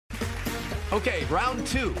Okay, round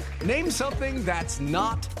two. Name something that's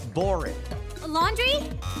not boring. A laundry?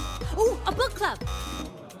 Ooh, a book club.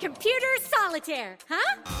 Computer solitaire,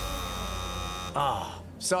 huh? Ah,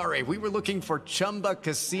 sorry, we were looking for Chumba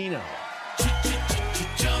Casino.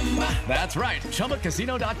 That's right,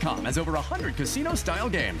 ChumbaCasino.com has over 100 casino-style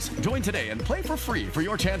games. Join today and play for free for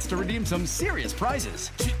your chance to redeem some serious prizes.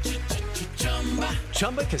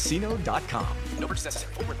 ChumbaCasino.com. No purchase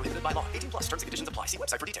necessary. Void where prohibited by law. 18 plus. Terms and conditions apply. See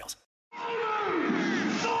website for details.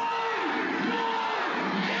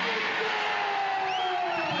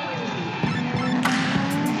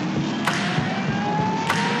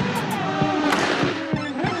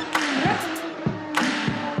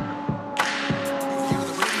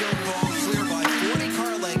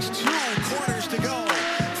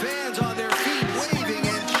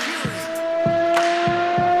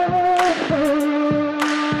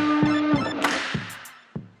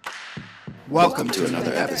 Welcome to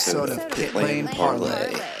another episode of Pit Lane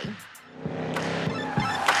Parlay.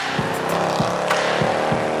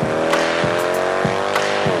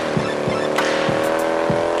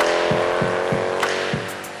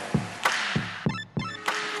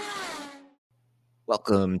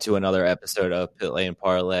 Welcome to another episode of Pit Lane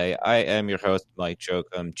Parlay. I am your host, Mike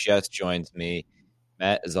Jokum. Just joins me.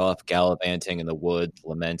 Matt is off gallivanting in the woods,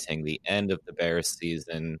 lamenting the end of the Bears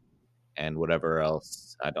season and whatever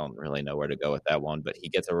else. I don't really know where to go with that one, but he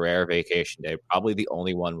gets a rare vacation day, probably the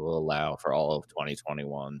only one we'll allow for all of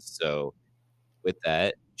 2021. So with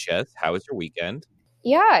that, Chess, how was your weekend?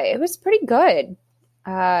 Yeah, it was pretty good.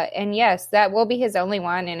 And yes, that will be his only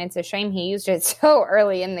one, and it's a shame he used it so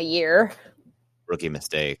early in the year. Rookie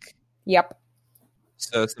mistake. Yep.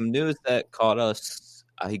 So some news that caught us,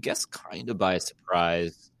 I guess, kind of by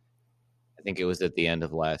surprise. I think it was at the end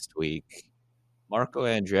of last week. Marco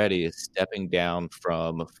Andretti is stepping down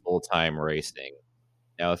from full-time racing.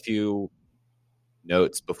 Now, a few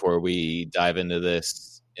notes before we dive into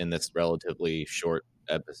this in this relatively short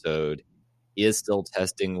episode. He is still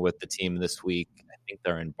testing with the team this week. I think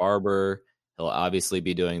they're in Barber. He'll obviously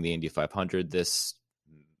be doing the Indy 500 this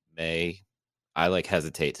May. I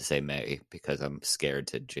hesitate to say May because I'm scared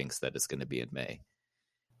to jinx that it's going to be in May.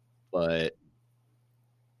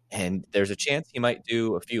 And there's a chance he might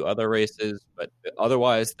do a few other races, but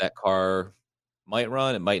otherwise that car might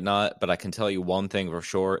run, it might not. But I can tell you one thing for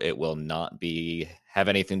sure, it will not have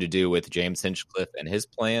anything to do with James Hinchcliffe and his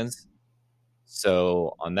plans.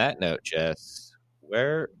 So on that note, Jess,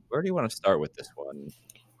 where do you want to start with this one?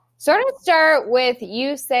 So I'm going to start with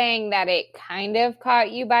you saying that it kind of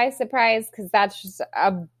caught you by surprise, because that's just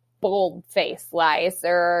a bold-faced lie,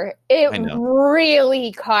 sir. It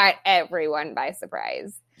really caught everyone by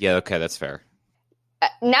surprise. Yeah, okay, that's fair.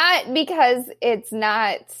 Not because it's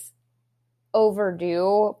not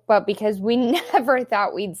overdue, but because we never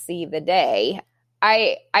thought we'd see the day.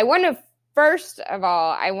 I want to, first of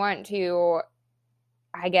all, I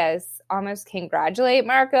guess, almost congratulate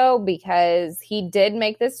Marco, because he did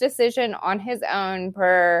make this decision on his own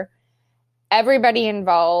per everybody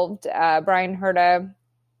involved. Brian Herta,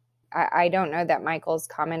 I don't know that Michael's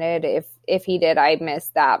commented. If he did, I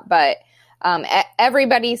missed that. But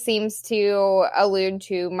everybody seems to allude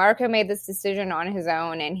to Marco made this decision on his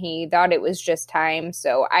own and he thought it was just time.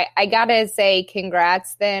 So I gotta say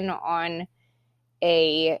congrats then on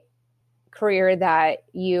a career that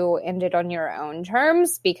you ended on your own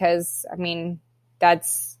terms, because I mean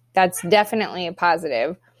that's definitely a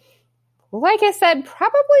positive. Like I said,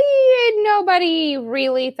 probably nobody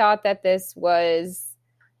really thought that this was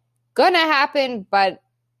gonna happen, but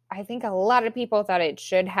I think a lot of people thought it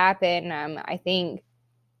should happen. I think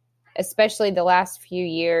especially the last few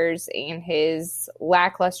years and his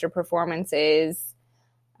lackluster performances,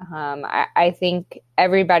 I think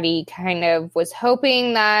everybody kind of was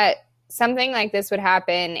hoping that something like this would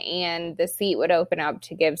happen and the seat would open up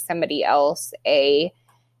to give somebody else a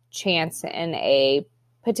chance in a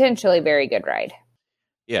potentially very good ride.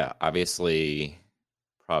 Yeah, obviously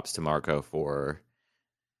props to Marco for,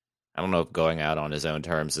 I don't know if going out on his own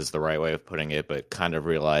terms is the right way of putting it, but kind of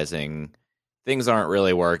realizing things aren't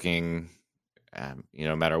really working.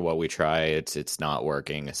 No matter what we try, it's not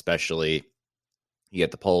working, especially you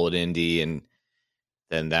get the pole at Indy, and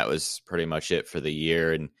then that was pretty much it for the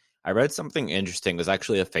year. And I read something interesting. It was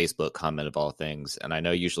actually a Facebook comment of all things, and I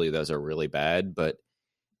know usually those are really bad, but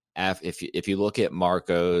if you look at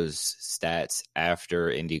Marco's stats after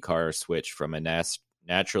IndyCar switched from a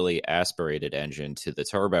naturally aspirated engine to the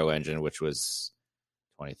turbo engine, which was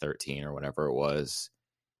 2013 or whatever it was,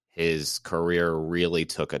 his career really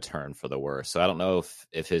took a turn for the worse. So I don't know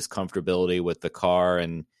if his comfortability with the car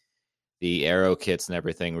and the aero kits and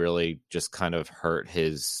everything really just kind of hurt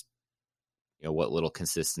his what little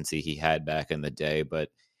consistency he had back in the day. But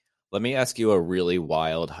let me ask you a really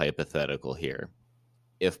wild hypothetical here.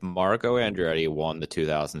 If Marco Andretti won the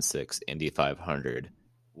 2006 Indy 500,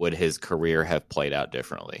 would his career have played out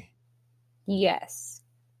differently? Yes.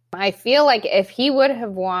 I feel like if he would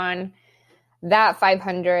have won that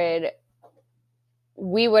 500,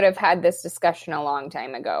 we would have had this discussion a long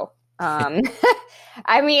time ago.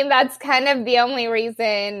 I mean, that's kind of the only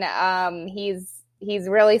reason he's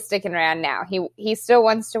really sticking around now. He still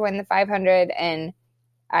wants to win the 500, and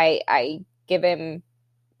I give him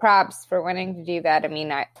props for wanting to do that. I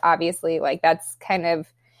mean, obviously, like, that's kind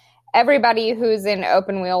of everybody who's in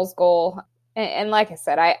open wheels goal. And like I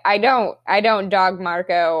said, I don't dog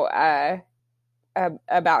Marco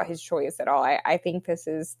about his choice at all. I think this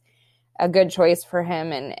is a good choice for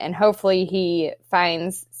him, and hopefully he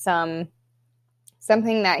finds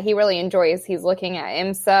something that he really enjoys. He's looking at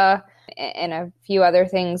IMSA and a few other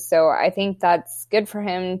things, so I think that's good for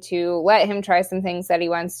him to let him try some things that he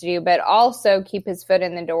wants to do, but also keep his foot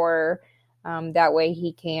in the door. That way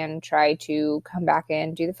he can try to come back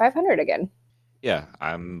and do the 500 again. Yeah,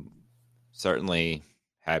 I'm certainly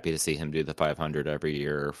happy to see him do the 500 every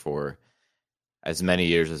year for as many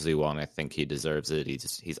years as he won. I think he deserves it.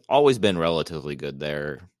 He's always been relatively good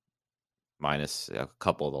there, minus a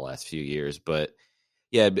couple of the last few years. But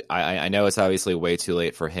yeah, I know it's obviously way too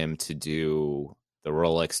late for him to do the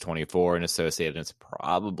Rolex 24 and Associated. It's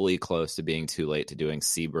probably close to being too late to doing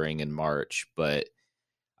Sebring in March, but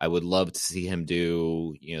I would love to see him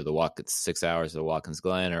do, the 6 hours of Watkins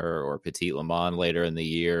Glen or Petit Le Mans later in the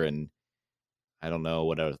year. And I don't know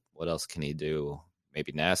what else can he do.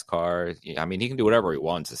 Maybe NASCAR. I mean, he can do whatever he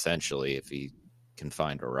wants, essentially, if he can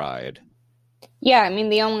find a ride. Yeah, I mean,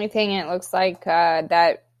 the only thing it looks like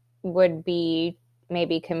that would be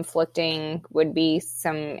maybe conflicting would be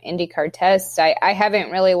some IndyCar tests. I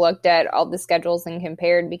haven't really looked at all the schedules and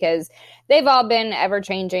compared because they've all been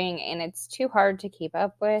ever-changing, and it's too hard to keep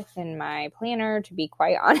up with in my planner, to be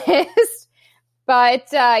quite honest. But,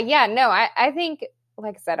 I think,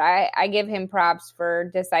 like I said, I give him props for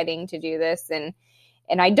deciding to do this, and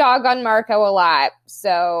I dog on Marco a lot.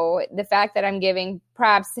 So the fact that I'm giving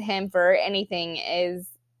props to him for anything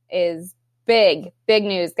is big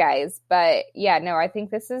news, guys. But yeah, no, I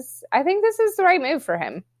think this is the right move for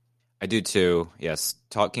him. I do too. Yes.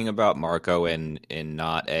 Talking about Marco in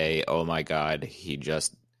not a, oh my God, he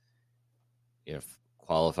just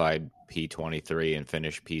qualified P23 and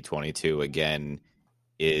finished P22 again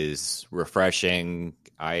is refreshing.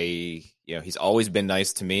 He's always been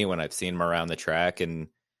nice to me when I've seen him around the track, and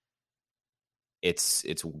it's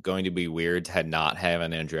going to be weird to not have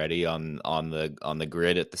an Andretti on the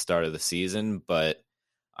grid at the start of the season, but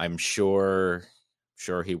I'm sure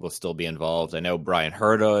he will still be involved. I know Brian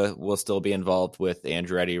Herta will still be involved with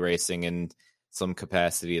Andretti racing in some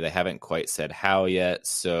capacity. They haven't quite said how yet,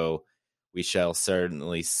 so we shall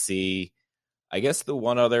certainly see. I guess the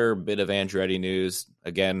one other bit of Andretti news,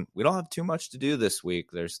 again, we don't have too much to do this week.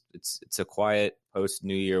 It's a quiet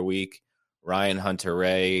post-New Year week. Ryan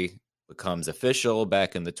Hunter-Reay becomes official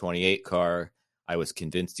back in the 28 car. I was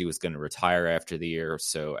convinced he was going to retire after the year,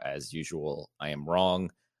 so as usual, I am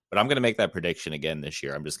wrong. But I'm going to make that prediction again this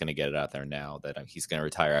year. I'm just going to get it out there now that he's going to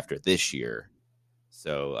retire after this year.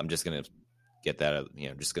 So I'm just going to get that,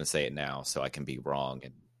 I'm just going to say it now so I can be wrong,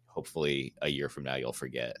 and hopefully a year from now you'll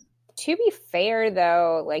forget. To be fair,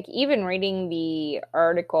 though, like even reading the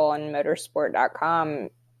article on motorsport.com,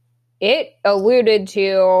 it alluded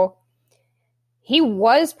to he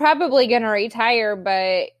was probably going to retire,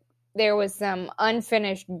 but there was some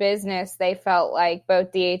unfinished business. They felt like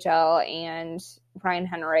both DHL and Ryan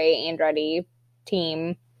Hunter-Reay Andretti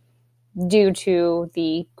team due to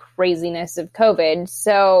the craziness of COVID.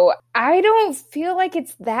 So I don't feel like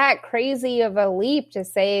it's that crazy of a leap to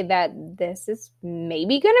say that this is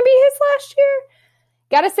maybe going to be his last year.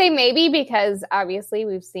 Gotta say maybe because obviously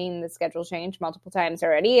we've seen the schedule change multiple times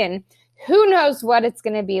already, and who knows what it's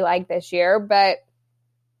going to be like this year. But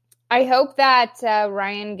I hope that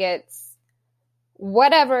Ryan gets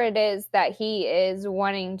whatever it is that he is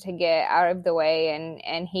wanting to get out of the way,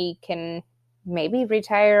 and he can maybe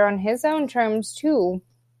retire on his own terms too.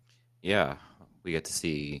 Yeah, we get to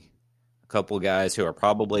see a couple guys who are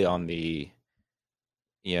probably on the,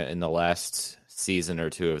 in the last season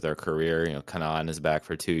or two of their career. Kanaan is back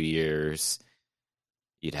for 2 years.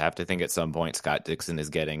 You'd have to think at some point Scott Dixon is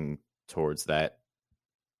getting towards that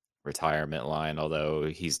retirement line, although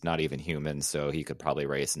he's not even human, so he could probably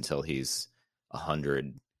race until he's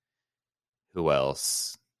 100. Who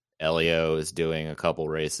else? Elio is doing a couple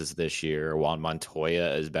races this year. Juan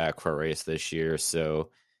Montoya is back for a race this year. So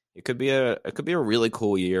it could be a really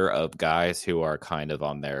cool year of guys who are kind of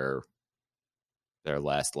on their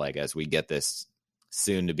last leg as we get this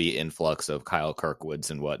soon to be influx of Kyle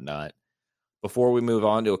Kirkwoods and whatnot. Before we move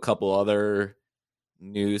on to a couple other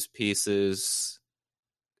news pieces,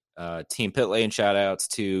 Team Pit Lane shout outs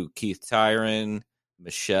to Keith Tyron,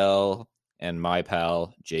 Michelle, and my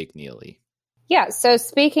pal Jake Neely. Yeah, so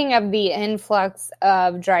speaking of the influx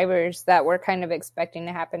of drivers that we're kind of expecting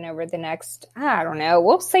to happen over the next, I don't know,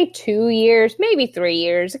 we'll say 2 years, maybe 3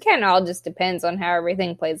 years. It kind of all just depends on how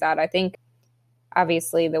everything plays out. I think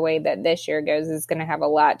obviously the way that this year goes is going to have a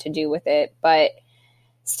lot to do with it. But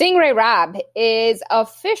Stingray Robb is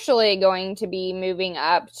officially going to be moving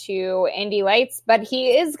up to Indy Lights, but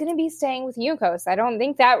he is going to be staying with Juncos. I don't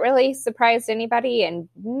think that really surprised anybody. And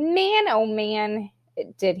man, oh man,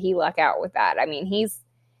 did he luck out with that. I mean,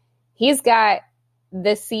 he's got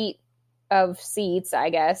the seat of seats, I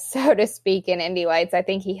guess, so to speak, in Indy Lights. I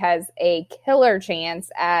think he has a killer chance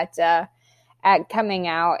at coming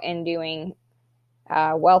out and doing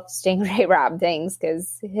Stingray Robb things,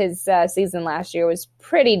 because his season last year was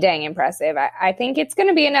pretty dang impressive. I think it's going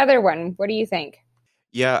to be another one. What do you think?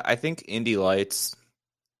 Yeah, I think Indy Lights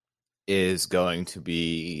is going to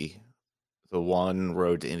be the one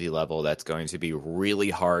road to Indy level that's going to be really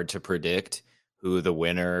hard to predict who the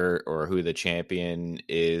winner or who the champion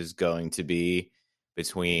is going to be.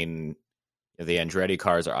 Between the Andretti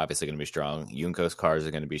cars are obviously going to be strong. Juncos cars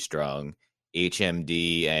are going to be strong.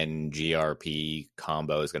 HMD and GRP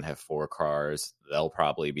combo is going to have 4 cars. They'll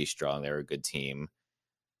probably be strong. They're a good team.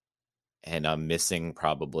 And I'm missing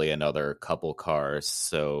probably another couple cars.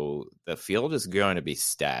 So the field is going to be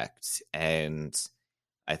stacked. And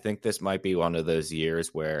I think this might be one of those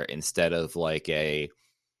years where instead of like a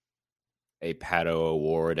Pato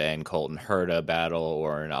O'Ward and Colton Herta battle,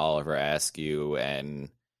 or an Oliver Askew and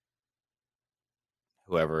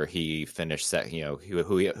whoever he finished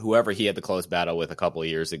whoever he had the close battle with a couple of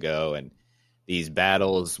years ago, and these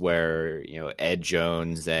battles where Ed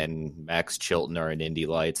Jones and Max Chilton are in Indy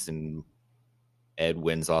Lights and Ed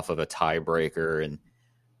wins off of a tiebreaker. And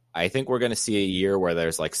I think we're going to see a year where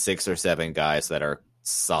there's like 6 or 7 guys that are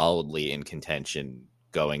solidly in contention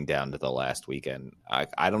going down to the last weekend.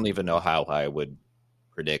 I don't even know how I would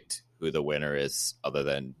predict who the winner is other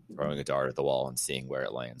than throwing a dart at the wall and seeing where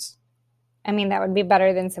it lands. I mean, that would be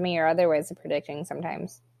better than some of your other ways of predicting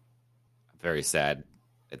sometimes. I'm very sad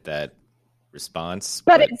at that response.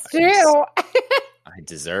 But it's true. I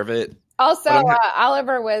deserve it. Also,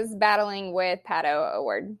 Oliver was battling with Pato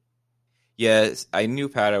O'Ward. Yes, I knew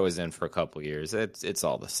Pato was in for a couple years. It's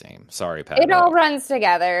all the same. Sorry, Pato. It all runs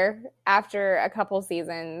together after a couple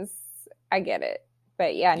seasons. I get it.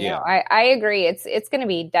 But yeah, no, I agree. It's going to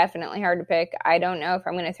be definitely hard to pick. I don't know if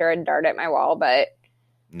I'm going to throw a dart at my wall, but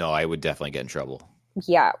no, I would definitely get in trouble.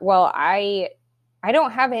 Yeah, well, I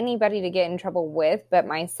don't have anybody to get in trouble with but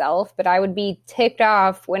myself, but I would be ticked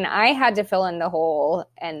off when I had to fill in the hole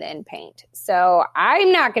and then paint. So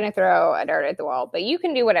I'm not going to throw a dart at the wall, but you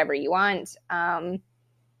can do whatever you want.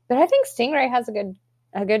 But I think Stingray has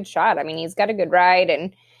a good shot. I mean, he's got a good ride.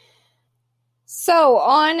 And so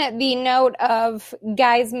on the note of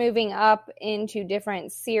guys moving up into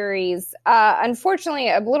different series, unfortunately,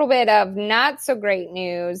 a little bit of not so great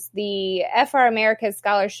news. The FR America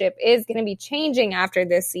Scholarship is going to be changing after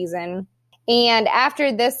this season. And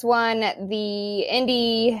after this one, the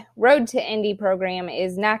Indy Road to Indy program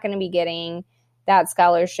is not going to be getting that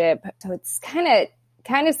scholarship. So it's kind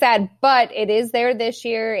of sad, but it is there this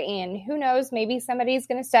year. And who knows, maybe somebody's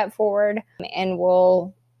going to step forward and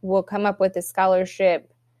we'll come up with a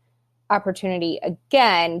scholarship opportunity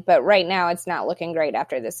again. But right now it's not looking great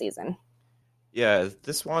after this season. Yeah,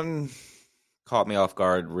 this one caught me off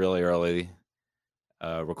guard really early,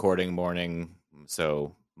 recording morning.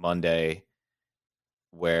 So Monday,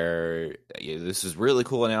 where this was really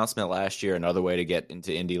cool announcement last year, another way to get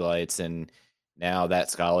into Indy Lights. And now that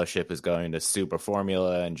scholarship is going to Super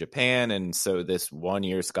Formula in Japan. And so this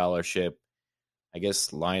 1-year scholarship, I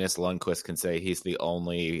guess Linus Lundqvist can say he's the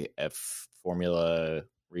only Formula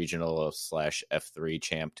Regional / F3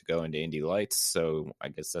 champ to go into Indy Lights. So I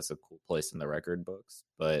guess that's a cool place in the record books.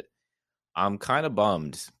 But I'm kind of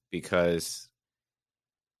bummed because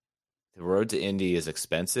the road to Indy is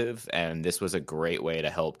expensive, and this was a great way to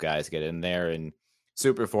help guys get in there. And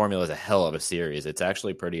Super Formula is a hell of a series. It's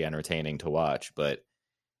actually pretty entertaining to watch, but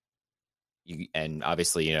and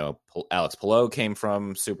obviously, Alex Palou came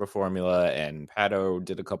from Super Formula, and Pato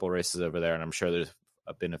did a couple races over there, and I'm sure there's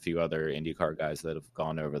been a few other IndyCar guys that have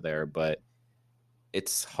gone over there, but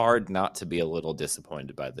it's hard not to be a little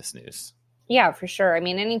disappointed by this news. Yeah, for sure. I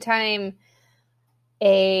mean, anytime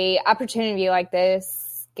a opportunity like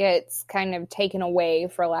this gets kind of taken away,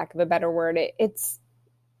 for lack of a better word.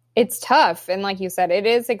 It's tough. And like you said, it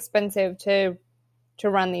is expensive to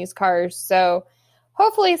run these cars. So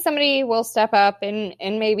hopefully somebody will step up and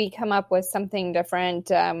maybe come up with something different.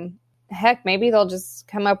 Heck, maybe they'll just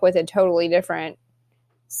come up with a totally different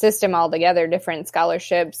system altogether, different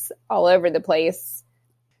scholarships all over the place.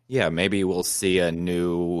 Yeah, maybe we'll see a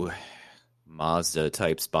new Mazda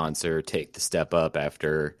type sponsor take the step up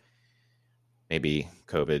after maybe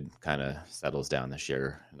COVID kind of settles down this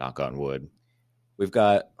year, knock on wood. We've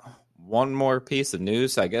got one more piece of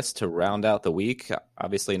news, I guess, to round out the week.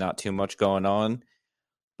 Obviously not too much going on,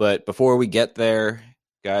 but before we get there,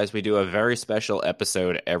 guys, we do a very special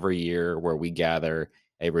episode every year where we gather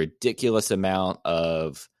a ridiculous amount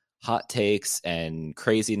of hot takes and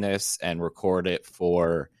craziness and record it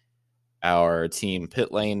for our team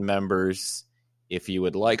pit lane members. If you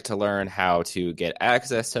would like to learn how to get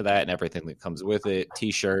access to that and everything that comes with it,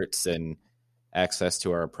 t-shirts and access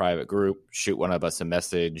to our private group, shoot one of us a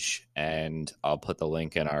message and I'll put the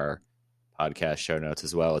link in our podcast show notes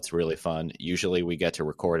as well. It's really fun. Usually we get to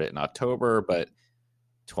record it in October, but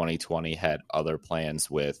 2020 had other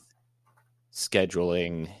plans with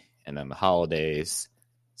scheduling and then the holidays.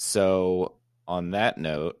 So on that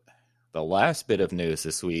note, the last bit of news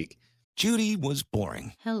this week, Judy was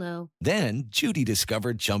boring. Hello. Then Judy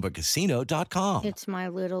discovered ChumbaCasino.com. It's my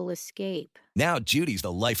little escape. Now Judy's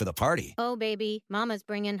the life of the party. Oh, baby, mama's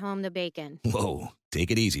bringing home the bacon. Whoa,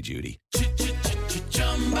 take it easy, Judy.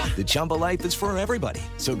 The Chumba life is for everybody.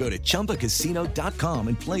 So go to ChumbaCasino.com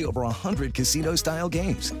and play over 100 casino-style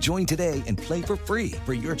games. Join today and play for free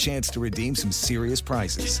for your chance to redeem some serious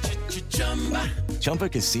prizes.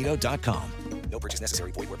 ChumbaCasino.com. No purchase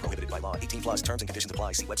necessary. Void where prohibited by law. 18 plus terms and conditions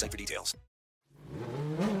apply. See website for details.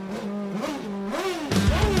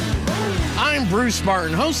 I'm Bruce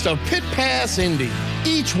Martin, host of Pit Pass Indy.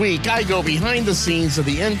 Each week, I go behind the scenes of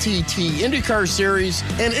the NTT IndyCar Series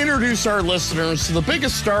and introduce our listeners to the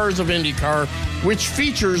biggest stars of IndyCar, which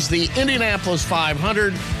features the Indianapolis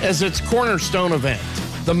 500 as its cornerstone event.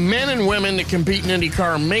 The men and women that compete in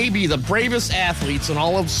IndyCar may be the bravest athletes in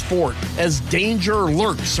all of sport, as danger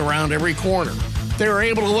lurks around every corner. They are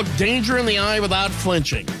able to look danger in the eye without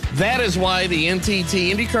flinching. That is why the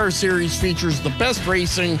NTT IndyCar Series features the best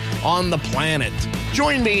racing on the planet.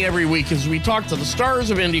 Join me every week as we talk to the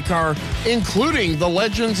stars of IndyCar, including the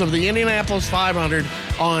legends of the Indianapolis 500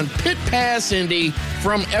 on Pit Pass Indy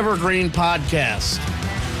from Evergreen Podcast.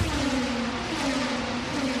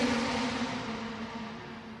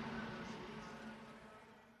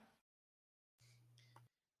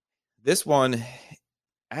 This one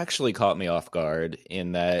actually caught me off guard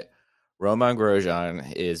in that Romain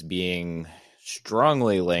Grosjean is being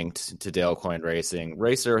strongly linked to Dale Coyne Racing.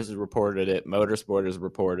 Racer has reported it. Motorsport has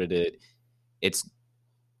reported it. It's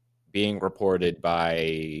being reported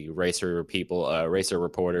by racer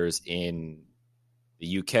reporters in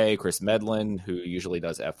the UK, Chris Medland, who usually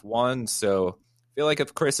does F1. So I feel like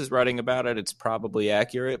if Chris is writing about it, it's probably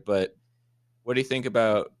accurate. But what do you think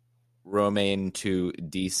about Romain to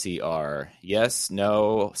DCR? Yes,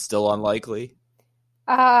 no, still unlikely?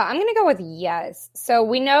 I'm going to go with yes. So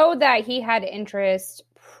we know that he had interest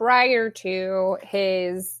prior to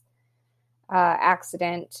his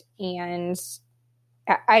accident. And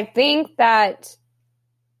I think that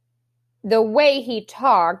the way he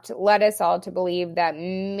talked led us all to believe that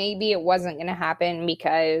maybe it wasn't going to happen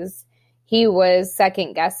because he was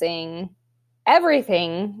second guessing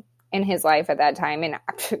everything in his life at that time. And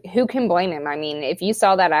who can blame him? I mean, if you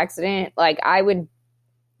saw that accident, like, I would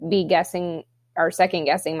be guessing or second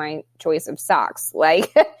guessing my choice of socks.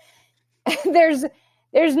 Like, there's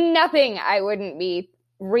nothing I wouldn't be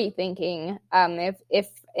rethinking if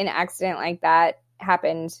an accident like that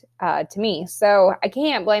happened to me. So I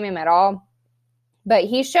can't blame him at all. But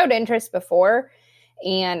he showed interest before,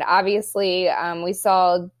 and obviously we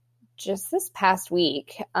saw just this past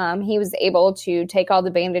week, he was able to take all the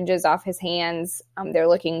bandages off his hands. They're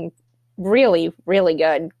looking really, really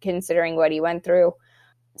good considering what he went through.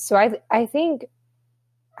 So I think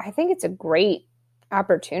it's a great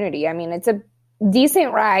opportunity. I mean, it's a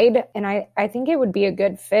decent ride, and I think it would be a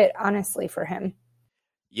good fit, honestly, for him.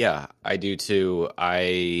 Yeah, I do too.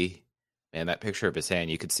 Man, that picture of his hand,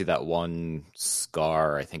 you could see that one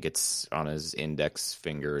scar. I think it's on his index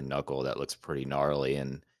finger knuckle that looks pretty gnarly,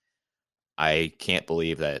 and I can't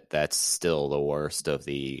believe that that's still the worst of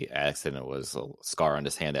the accident. It was a scar on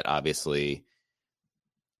his hand that obviously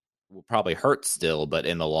will probably hurt still, but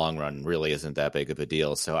in the long run really isn't that big of a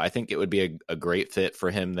deal. So I think it would be a great fit for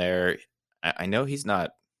him there. I know he's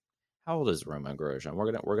not. How old is Romain Grosjean?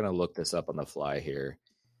 We're gonna look this up on the fly here.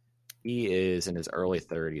 He is in his early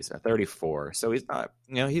 30s, 34. So he's not,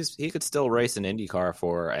 he could still race an IndyCar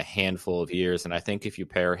for a handful of years. And I think if you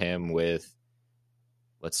pair him with,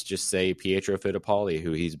 let's just say, Pietro Fittipaldi,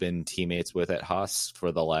 who he's been teammates with at Haas for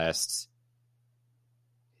at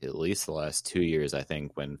least the last 2 years, I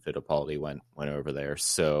think, when Fittipaldi went over there.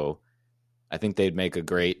 So I think they'd make a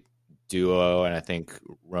great duo. And I think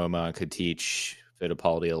Romain could teach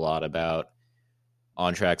Fittipaldi a lot about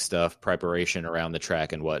on-track stuff, preparation around the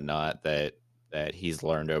track and whatnot that he's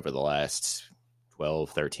learned over the last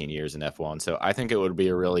 12, 13 years in F1. So I think it would be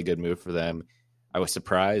a really good move for them. I was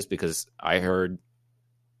surprised because I heard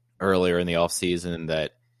earlier in the offseason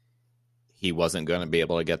that he wasn't going to be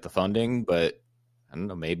able to get the funding, but I don't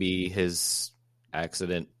know, maybe his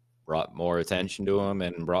accident brought more attention to him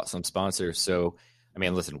and brought some sponsors. So, I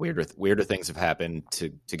mean, listen, weirder things have happened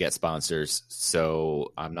to get sponsors,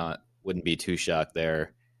 so wouldn't be too shocked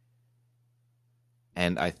there.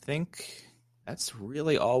 And I think that's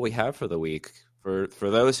really all we have for the week. For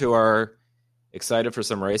those who are excited for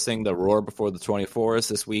some racing, the Roar Before the 24th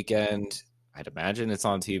this weekend, I'd imagine it's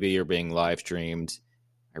on TV or being live streamed.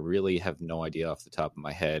 I really have no idea off the top of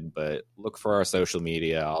my head, but look for our social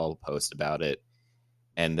media. I'll post about it.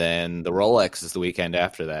 And then the Rolex is the weekend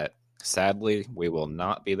after that. Sadly, we will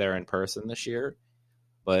not be there in person this year,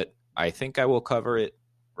 but I think I will cover it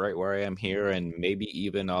right where I am here, and maybe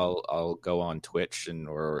even I'll go on Twitch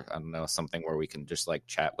or I don't know, something where we can just like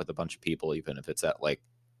chat with a bunch of people, even if it's at like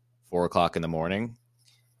 4:00 in the morning.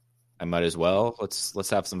 I might as well. Let's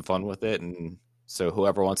have some fun with it. And so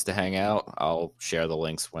whoever wants to hang out, I'll share the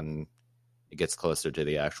links when it gets closer to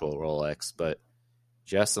the actual Rolex. But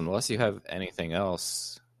Jess, unless you have anything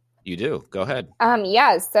else, you do. Go ahead.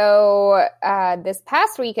 Yeah. So this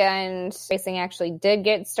past weekend, racing actually did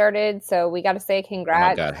get started. So we got to say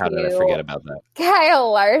congrats. Oh my God, how did I forget about that?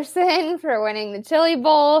 Kyle Larson for winning the Chili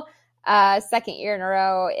Bowl, second year in a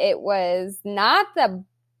row. It was not the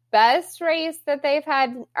best race that they've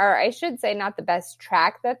had, or I should say not the best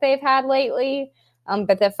track that they've had lately.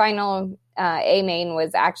 But the final A-Main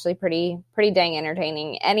was actually pretty dang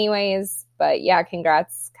entertaining anyways. But yeah,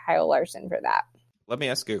 congrats Kyle Larson for that. Let me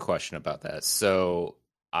ask you a question about that. So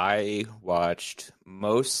I watched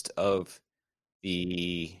most of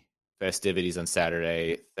the festivities on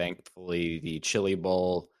Saturday. Thankfully, the Chili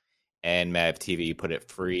Bowl and Mav TV put it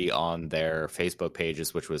free on their Facebook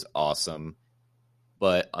pages, which was awesome.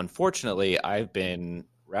 But unfortunately, I've been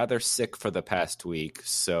rather sick for the past week,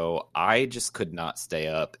 so I just could not stay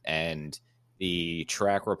up. And the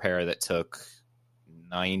track repair that took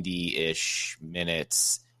 90-ish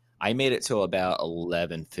minutes, I made it till about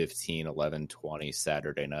 11:15, 11:20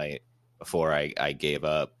 Saturday night before I gave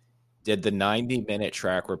up. Did the 90-minute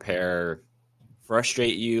track repair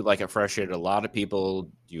frustrate you like it frustrated a lot of people?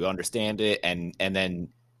 Do you understand it? And then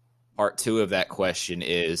part two of that question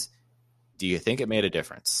is, do you think it made a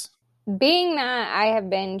difference? Being that I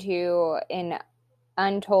have been to an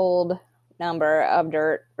untold number of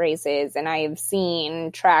dirt races and I have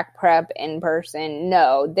seen track prep in person,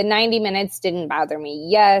 no, the 90 minutes didn't bother me.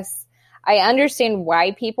 Yes, I understand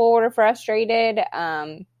why people were frustrated,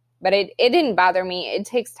 but it didn't bother me. It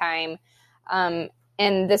takes time. And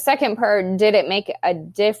the second part, did it make a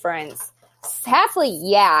difference? Sadly,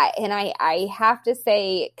 yeah. And I have to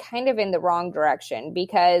say kind of in the wrong direction,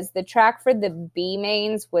 because the track for the B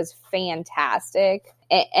mains was fantastic.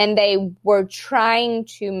 And they were trying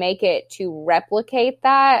to make it to replicate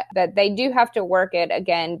that, but they do have to work it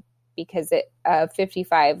again, because it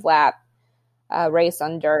 55 lap race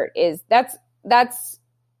on dirt that's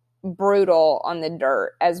brutal on the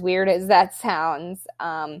dirt, as weird as that sounds.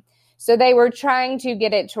 So they were trying to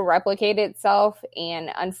get it to replicate itself, and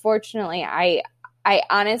unfortunately, I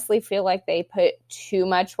honestly feel like they put too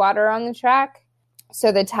much water on the track.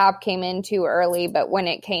 So the top came in too early, but when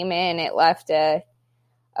it came in, it left a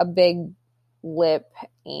big lip,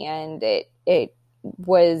 and it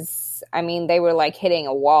was, I mean, they were like hitting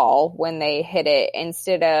a wall when they hit it,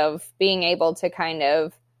 instead of being able to kind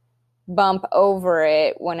of bump over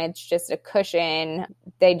it when it's just a cushion.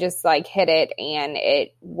 They just like hit it, and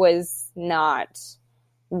it was not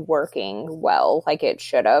working well like it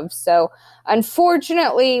should have. So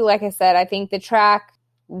unfortunately, like I said, I think the track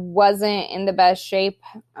wasn't in the best shape,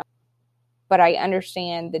 but I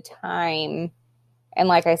understand the time. And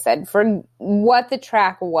like I said, for what the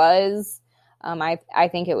track was, I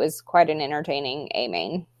think it was quite an entertaining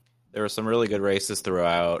A-Main. There were some really good races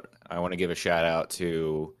throughout. I want to give a shout out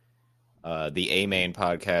to the A-Main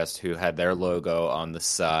podcast, who had their logo on the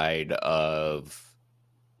side of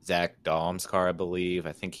Zach Daum's car, I believe.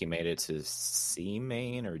 I think he made it to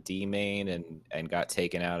C-Main or D-Main and got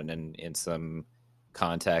taken out in some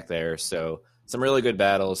contact there. So some really good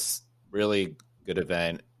battles, really good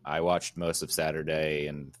event. I watched most of Saturday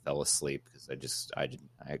and fell asleep because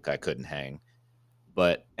I couldn't hang.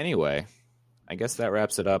 But anyway, I guess that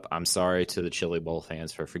wraps it up. I'm sorry to the Chili Bowl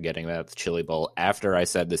fans for forgetting about the Chili Bowl after I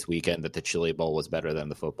said this weekend that the Chili Bowl was better than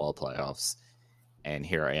the football playoffs. And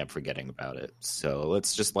here I am forgetting about it. So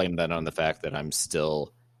let's just blame that on the fact that I'm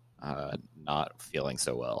still not feeling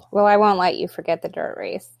so well. Well, I won't let you forget the dirt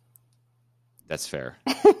race. That's fair.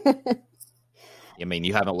 I mean,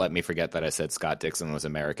 you haven't let me forget that I said Scott Dixon was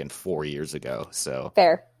American 4 years ago. So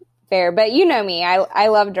Fair. But you know me, I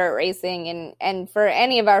love dirt racing. And for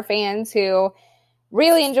any of our fans who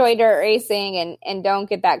really enjoy dirt racing and don't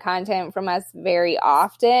get that content from us very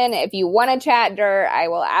often, if you want to chat dirt, I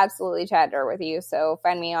will absolutely chat dirt with you. So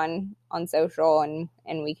find me on social and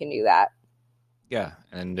we can do that. Yeah.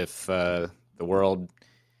 And if the world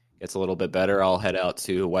gets a little bit better, I'll head out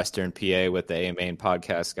to Western PA with the A-Main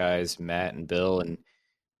podcast guys, Matt and Bill, and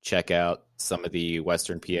check out some of the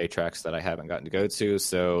Western PA tracks that I haven't gotten to go to.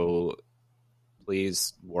 So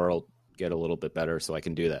please, world, get a little bit better so I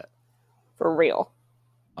can do that. For real.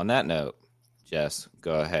 On that note, Jess,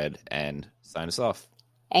 go ahead and sign us off.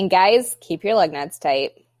 And guys, keep your lug nuts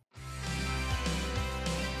tight.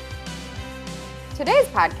 Today's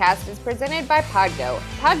podcast is presented by Podgo.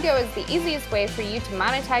 Podgo is the easiest way for you to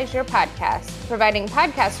monetize your podcast, providing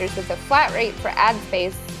podcasters with a flat rate for ad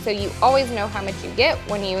space so you always know how much you get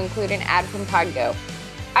when you include an ad from Podgo.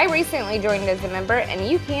 I recently joined as a member, and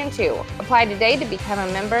you can too. Apply today to become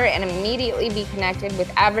a member and immediately be connected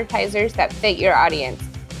with advertisers that fit your audience.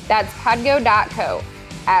 That's podgo.co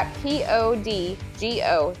at podgo.co.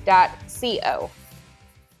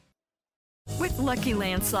 With Lucky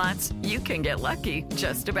Land Slots, you can get lucky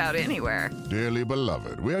just about anywhere. Dearly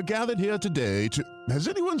beloved, we are gathered here today to... Has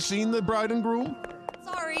anyone seen the bride and groom?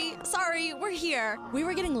 Sorry, we're here. We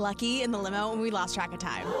were getting lucky in the limo and we lost track of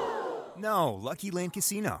time. No, Lucky Land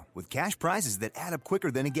Casino, with cash prizes that add up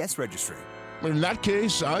quicker than a guest registry. In that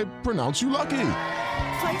case, I pronounce you lucky.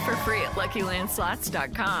 Play for free at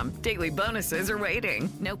LuckyLandSlots.com. Daily bonuses are waiting.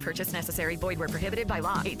 No purchase necessary. Void where prohibited by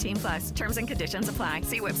law. 18+. Terms and conditions apply.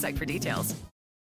 See website for details.